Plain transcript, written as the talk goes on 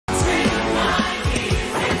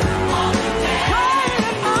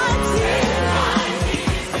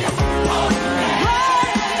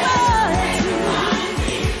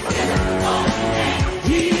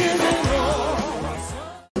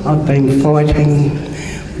I've been fighting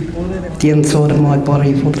the inside of my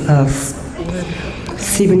body for the last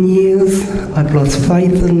 7 years. I've lost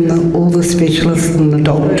faith in all the specialists and the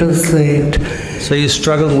doctors that... So you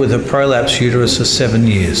struggled with a prolapsed uterus for 7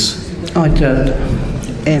 years? I did.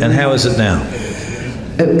 And how is it now?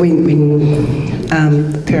 It went when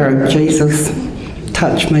the power of Jesus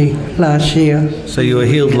touched me last year. So you were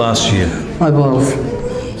healed last year? I was.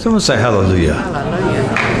 Someone say hallelujah.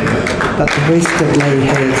 Hallelujah. But the rest of me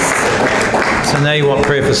has... So now you want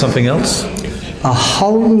prayer for something else? A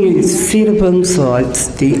whole new set of insights.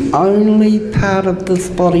 The only part of this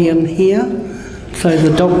body in here, so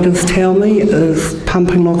the doctors tell me, is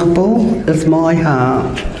pumping like a ball, is my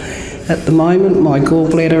heart. At the moment, my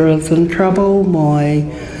gallbladder is in trouble,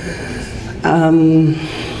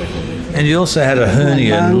 and you also had a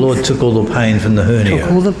hernia, and the Lord took all the pain from the hernia.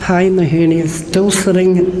 Took all the pain. The hernia is still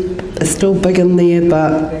sitting, it's still big in there,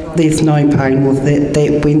 but there's no pain with that.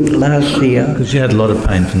 That went last year. Because you had a lot of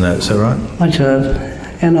pain from that, is that right? I did.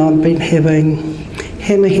 And I've been having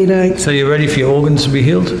hammer headaches. So you're ready for your organs to be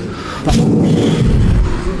healed?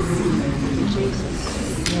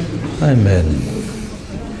 Amen.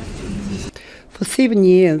 For 7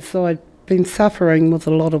 years, I'd been suffering with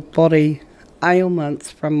a lot of body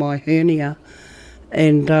ailments from my hernia,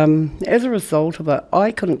 and as a result of it,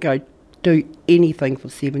 I couldn't go do anything for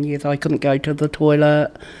 7 years. I couldn't go to the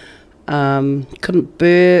toilet, couldn't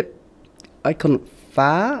burp, I couldn't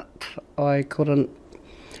fart, I couldn't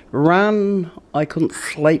run, I couldn't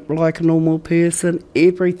sleep like a normal person.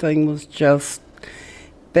 Everything was just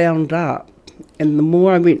bound up. And the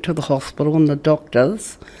more I went to the hospital and the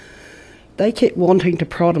doctors, they kept wanting to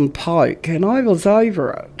prod and poke, and I was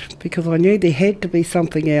over it because I knew there had to be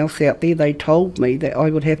something else out there. They told me that I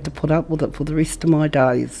would have to put up with it for the rest of my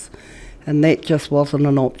days, and that just wasn't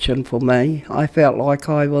an option for me. I felt like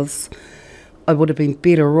I would have been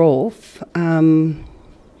better off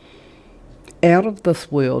out of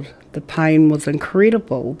this world. The pain was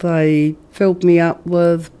incredible. They filled me up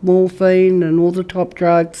with morphine and all the top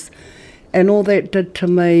drugs, and all that did to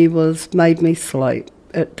me was made me sleep.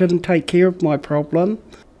 It didn't take care of my problem.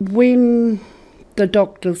 When the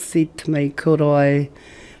doctors said to me, could I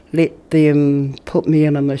let them put me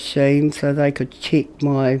in a machine so they could check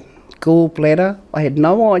my gallbladder, I had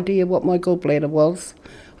no idea what my gallbladder was.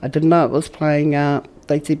 I didn't know it was playing up.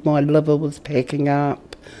 They said my liver was packing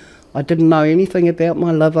up. I didn't know anything about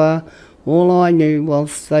my liver. All I knew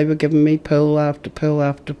was they were giving me pill after pill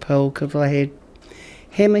after pill because I had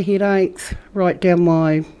hammer headaches right down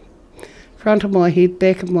my front of my head,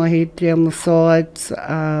 back of my head, down the sides.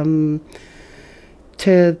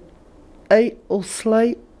 To eat or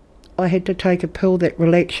sleep, I had to take a pill that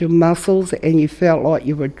relaxed your muscles and you felt like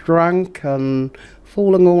you were drunk and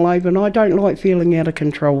falling all over, and I don't like feeling out of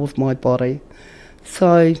control with my body.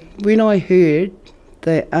 So when I heard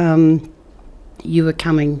that you were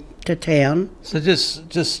coming to town... So just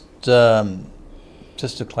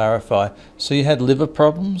to clarify, so you had liver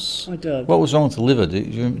problems? I did. What was wrong with the liver? Do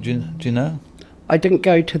you know? I didn't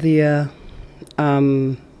go to their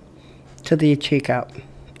checkup.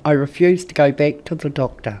 I refused to go back to the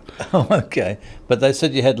doctor. Oh, okay. But they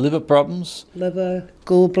said you had liver problems? Liver,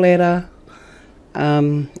 gallbladder,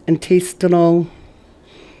 intestinal.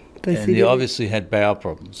 And you obviously had bowel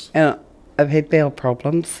problems. I've had bowel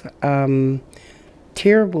problems,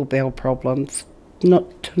 terrible bowel problems. To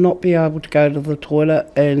not be able to go to the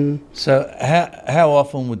toilet. And so how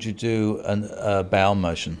often would you do a bowel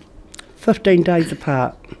motion? 15 days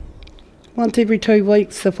apart. Once every 2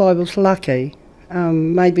 weeks if I was lucky.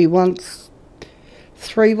 Maybe once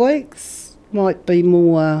 3 weeks. Might be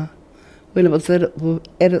more. When it was at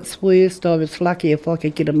its worst, I was lucky if I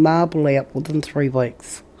could get a marble out within 3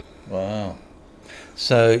 weeks. Wow.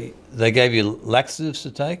 So they gave you laxatives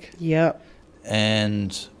to take? Yeah.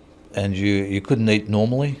 And you couldn't eat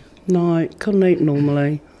normally? No, couldn't eat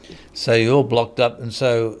normally. So you're all blocked up, and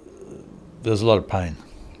so there was a lot of pain?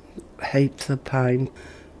 Heaps of pain.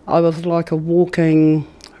 I was like a walking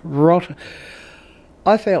rot.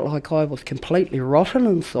 I felt like I was completely rotten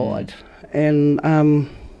inside. And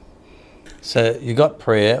so you got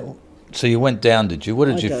prayer. So you went down, did you? What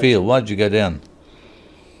did you feel? Why did you go down?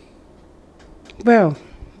 Well,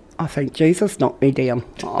 I think Jesus knocked me down.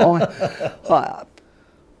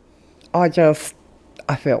 I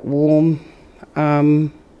felt warm.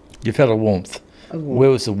 You felt a warmth. Where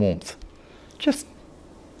was the warmth? Just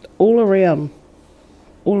all around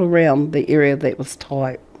the area that was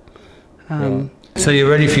tight. Right. So you're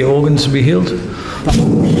ready for your organs to be healed?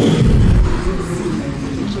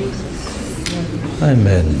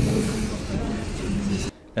 Amen.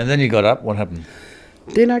 And then you got up, what happened?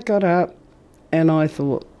 Then I got up and I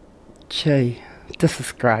thought, gee, this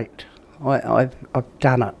is great. I've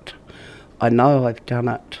done it. I know I've done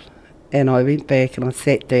it. And I went back and I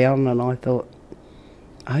sat down and I thought,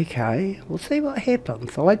 okay, we'll see what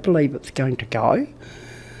happens. I believe it's going to go.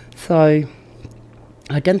 So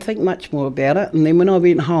I didn't think much more about it. And then when I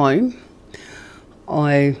went home,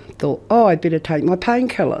 I thought, oh, I'd better take my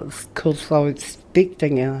painkillers because I was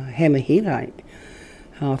expecting a hammer headache.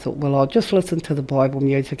 And I thought, well, I'll just listen to the Bible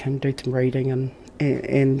music and do some reading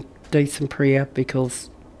and do some prayer because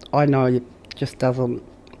I know it just doesn't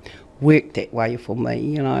work that way for me,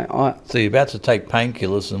 you know. So you're about to take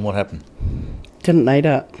painkillers, and what happened? Didn't need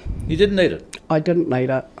it. You didn't need it? I didn't need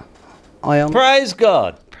it. Praise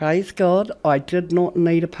God! Praise God. I did not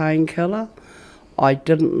need a painkiller. I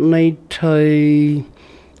didn't need to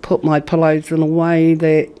put my pillows in a way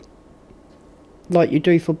that, like you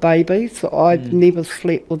do for babies. I've never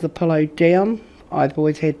slept with the pillow down. I've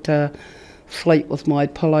always had to sleep with my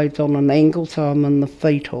pillows on an angle so I'm in the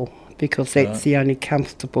fetal, because that's the only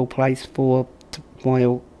comfortable place for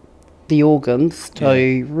the organs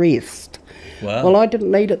to rest. Wow. Well, I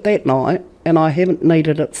didn't need it that night, and I haven't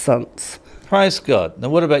needed it since. Praise God. Now,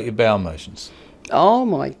 what about your bowel motions? Oh,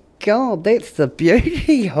 my God, that's the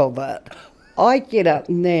beauty of it. I get up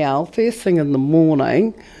now, first thing in the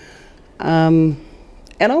morning, and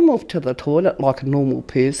I'm off to the toilet like a normal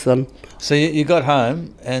person. So you got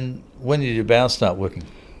home, and when did your bowel start working?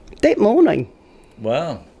 That morning.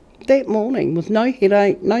 Wow. That morning, with no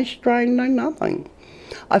headache, no strain, no nothing.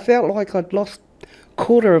 I felt like I'd lost a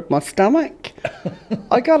quarter of my stomach.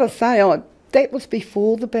 I got to say, that was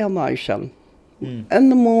before the bowel motion. In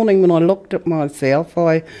the morning when I looked at myself,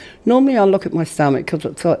 normally I look at my stomach because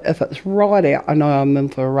if it's right out, I know I'm in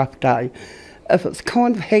for a rough day. If it's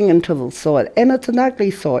kind of hanging to the side, and it's an ugly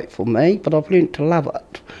sight for me, but I've learnt to love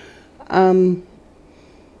it.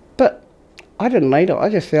 But I didn't need it. I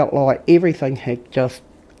just felt like everything had just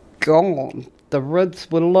gone. The ribs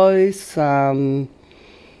were loose, no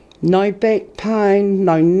back pain,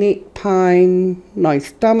 no neck pain, no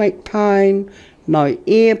stomach pain, no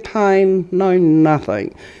ear pain, no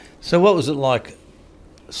nothing. So what was it like,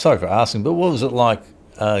 sorry for asking, but what was it like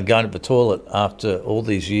going to the toilet after all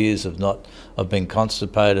these years of being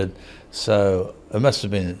constipated? So it must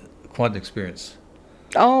have been quite an experience.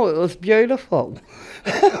 Oh, it was beautiful.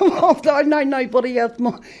 I know nobody else,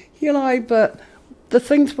 but the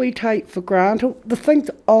things we take for granted, the things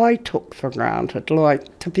I took for granted,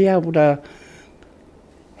 like to be able to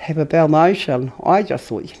have a bowel motion, I just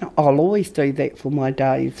thought, I'll always do that for my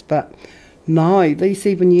days. But no, these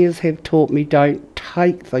 7 years have taught me don't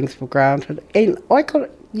take things for granted. And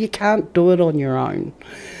you can't do it on your own.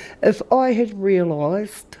 If I had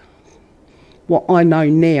realised what I know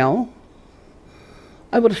now,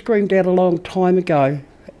 I would have screamed out a long time ago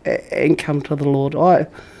and come to the Lord.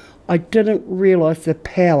 I didn't realise the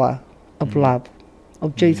power of love,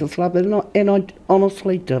 of Jesus' love, and I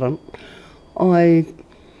honestly didn't. I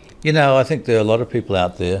think there are a lot of people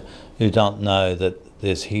out there who don't know that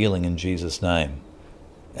there's healing in Jesus' name,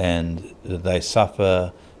 and that they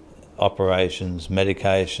suffer operations,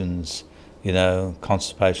 medications,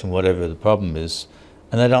 constipation, whatever the problem is,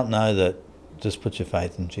 and they don't know that just put your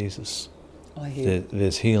faith in Jesus.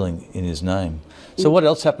 There's healing in his name. So what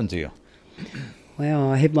else happened to you?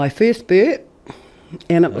 Well, I had my first burp,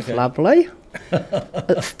 and it was lovely.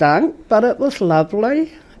 It stunk, but it was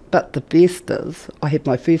lovely. But the best is, I had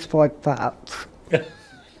my first 5 farts.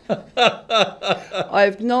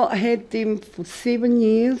 I've not had them for 7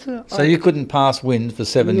 years. So you couldn't pass wind for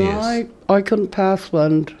 7 years? No, I couldn't pass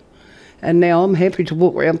wind. And now I'm happy to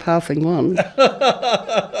walk around passing one.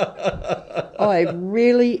 I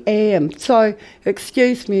really am. So,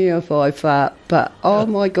 excuse me if I fart, but oh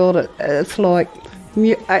my God, it's like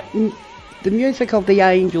the music of the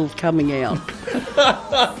angels coming out.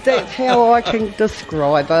 That's how I can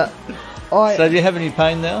describe it. So do you have any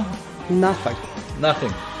pain now? Nothing.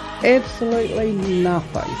 Nothing? Absolutely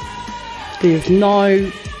nothing. There's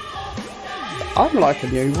no... I'm like a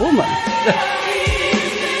new woman.